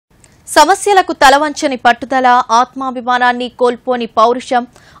సమస్యలకు తలవంచని పట్టుదల, ఆత్మాభిమానాన్ని కోల్పోని పౌరుషం,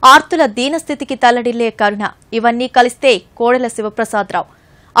 ఆర్తుల దీనస్థితికి తల్లడిల్లే కరుణ ఇవన్నీ కలిస్తే కోడెల శివప్రసాద్ రావు.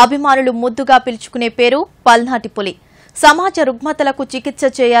 అభిమానులు ముద్దుగా పిలుచుకునే పేరు పల్నాటి పులి. సమాజ రుగ్మతలకు చికిత్స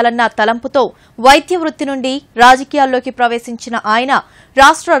చేయాలన్న తలంపుతో వైద్య వృత్తి నుండి రాజకీయాల్లోకి ప్రవేశించిన ఆయన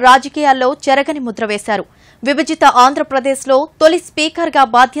రాష్ట్ర రాజకీయాల్లో చెరగని ముద్ర వేశారు. విభజిత ఆంధ్రప్రదేశ్లో తొలి స్పీకర్గా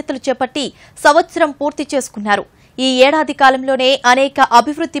బాధ్యతలు చేపట్టి సంవత్సరం పూర్తి చేసుకున్నారు. ఈ ఏడాది కాలంలోనే అనేక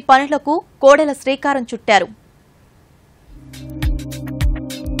అభివృద్ధి పనులకు కోడెల శ్రీకారం చుట్టారు.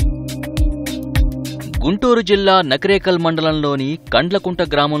 గుంటూరు జిల్లా నకరేకల్ మండలంలోని కండ్లకుంట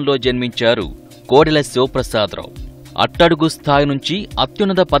గ్రామంలో జన్మించారు కోడెల శివప్రసాద్ రావు. అట్టడుగు స్థాయి నుంచి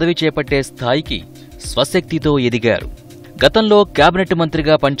అత్యున్నత పదవి చేపట్టే స్థాయికి స్వశక్తితో ఎదిగారు. గతంలో కేబినెట్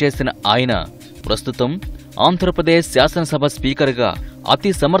మంత్రిగా పనిచేసిన ఆయన ప్రస్తుతం ఆంధ్రప్రదేశ్ శాసనసభ స్పీకర్గా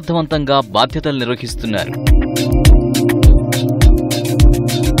అతి సమర్థవంతంగా బాధ్యతలు నిర్వహిస్తున్నారు.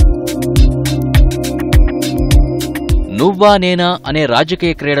 నువ్వా నేనా అనే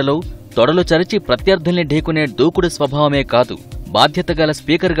రాజకీయ క్రీడలో తొడలు చరిచి ప్రత్యర్థుల్ని ఢీకునే దూకుడు స్వభావమే కాదు, బాధ్యత గల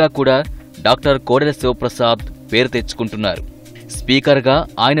స్పీకర్గా కూడా డాక్టర్ కోడెల శివప్రసాద్ పేరు తెచ్చుకుంటున్నారు. స్పీకర్గా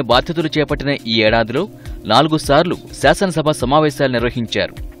ఆయన బాధ్యతలు చేపట్టిన ఈ ఏడాదిలో 4 సార్లు శాసనసభ సమావేశాలు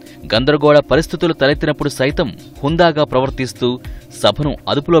నిర్వహించారు. గందరగోళ పరిస్థితులు తలెత్తినప్పుడు సైతం హుందాగా ప్రవర్తిస్తూ సభను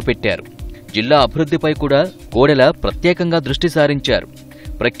అదుపులో పెట్టారు. జిల్లా అభివృద్ధిపై కూడా కోడెల ప్రత్యేకంగా దృష్టి సారించారు.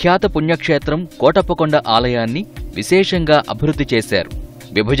 ప్రఖ్యాత పుణ్యక్షేత్రం కోటప్పకొండ ఆలయాన్ని విశేషంగా అభివృద్ధి చేశారు.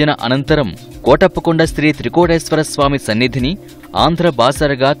 విభజన అనంతరం కోటప్పకొండ శ్రీ త్రికోటేశ్వర స్వామి సన్నిధిని ఆంధ్ర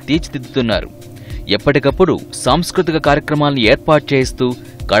బాసరగా తీర్చిదిద్దుతున్నారు. ఎప్పటికప్పుడు సాంస్కృతిక కార్యక్రమాలను ఏర్పాటు చేస్తూ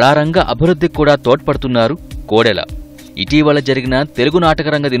కళారంగ అభివృద్ధికి కూడా తోడ్పడుతున్నారు కోడెల. ఇటీవల జరిగిన తెలుగు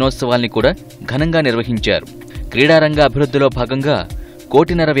నాటకరంగ దినోత్సవాల్ని కూడా ఘనంగా నిర్వహించారు. క్రీడారంగ అభివృద్ధిలో భాగంగా 1.5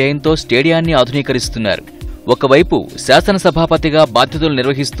 కోటి వ్యయంతో స్టేడియాన్ని ఆధునీకరిస్తున్నారు. ఒకవైపు శాసనసభాపతిగా బాధ్యతలు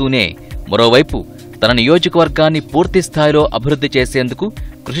నిర్వహిస్తూనే మరోవైపు తన నియోజకవర్గాన్ని పూర్తి స్థాయిలో అభివృద్ధి చేసేందుకు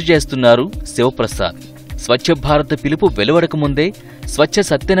కృషి చేస్తున్నారు శివప్రసాద్. స్వచ్ఛ భారత్ పిలుపు వెలువడక ముందే స్వచ్ఛ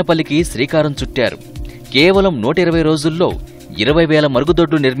సత్తెనపల్లికి శ్రీకారం చుట్టారు. కేవలం 120 రోజుల్లో 20,000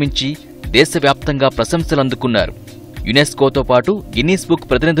 మరుగుదొడ్లు నిర్మించి దేశవ్యాప్తంగా ప్రశంసలు అందుకున్నారు. యునెస్కోతో పాటు గిన్నీస్ బుక్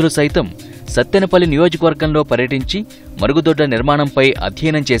ప్రతినిధులు సైతం సత్తెనపల్లి నియోజకవర్గంలో పర్యటించి మరుగుదొడ్ల నిర్మాణంపై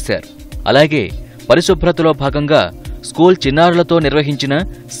అధ్యయనం చేశారు. అలాగే పరిశుభ్రతలో భాగంగా స్కూల్ చిన్నారులతో నిర్వహించిన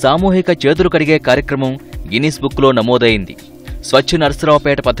సామూహిక చేతులు కడిగే కార్యక్రమం గిన్నీస్ బుక్లో నమోదైంది. స్వచ్ఛ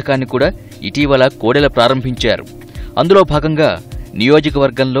నరసరావుపేట పథకాన్ని కూడా ఇటీవల కోడెల ప్రారంభించారు. అందులో భాగంగా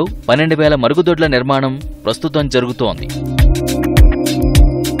నియోజకవర్గంలో 12,000 మరుగుదొడ్ల నిర్మాణం ప్రస్తుతం జరుగుతోంది.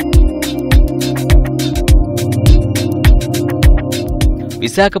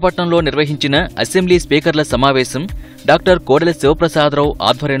 విశాఖపట్నంలో నిర్వహించిన అసెంబ్లీ స్పీకర్ల సమావేశం డాక్టర్ కోడెల శివప్రసాద్ రావు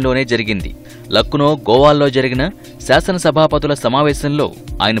ఆధ్వర్యంలోనే జరిగింది. లక్నో, గోవాల్లో జరిగిన శాసనసభాపతుల సమావేశంలో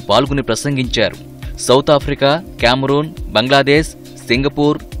ఆయన పాల్గొని ప్రసంగించారు. South Africa, Cameron, Bangladesh,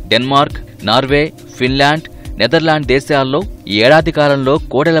 Singapore, Denmark, Norway, Finland, Netherland దేశాల్లో ఈ ఏడాది కాలంలో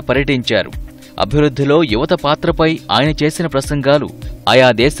కోడెల పర్యటించారు. అభివృద్ధిలో యువత పాత్రపై ఆయన చేసిన ప్రసంగాలు ఆయా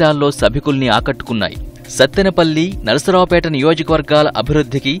దేశాల్లో సభికుల్ని ఆకట్టుకున్నాయి. సత్తెనపల్లి, నరసరావుపేట నియోజకవర్గాల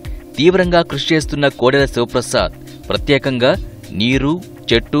అభివృద్ధికి తీవ్రంగా కృషి చేస్తున్న కోడెల శివప్రసాద్ ప్రత్యేకంగా నీరు,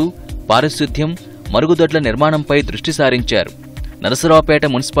 చెట్టు, పారిశుద్ధ్యం, మరుగుదొడ్ల నిర్మాణంపై దృష్టి సారించారు. నరసరావుపేట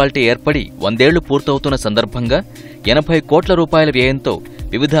మున్సిపాలిటీ ఏర్పడి 100 ఏళ్లు పూర్తవుతున్న సందర్భంగా 80 కోట్ల రూపాయల వ్యయంతో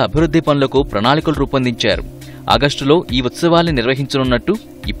వివిధ అభివృద్ధి పనులకు ప్రణాళికలు రూపొందించారు. ఆగస్టులో ఈ ఉత్సవాల్ని నిర్వహించనున్నట్టు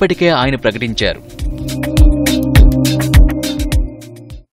ఇప్పటికే ఆయన ప్రకటించారు.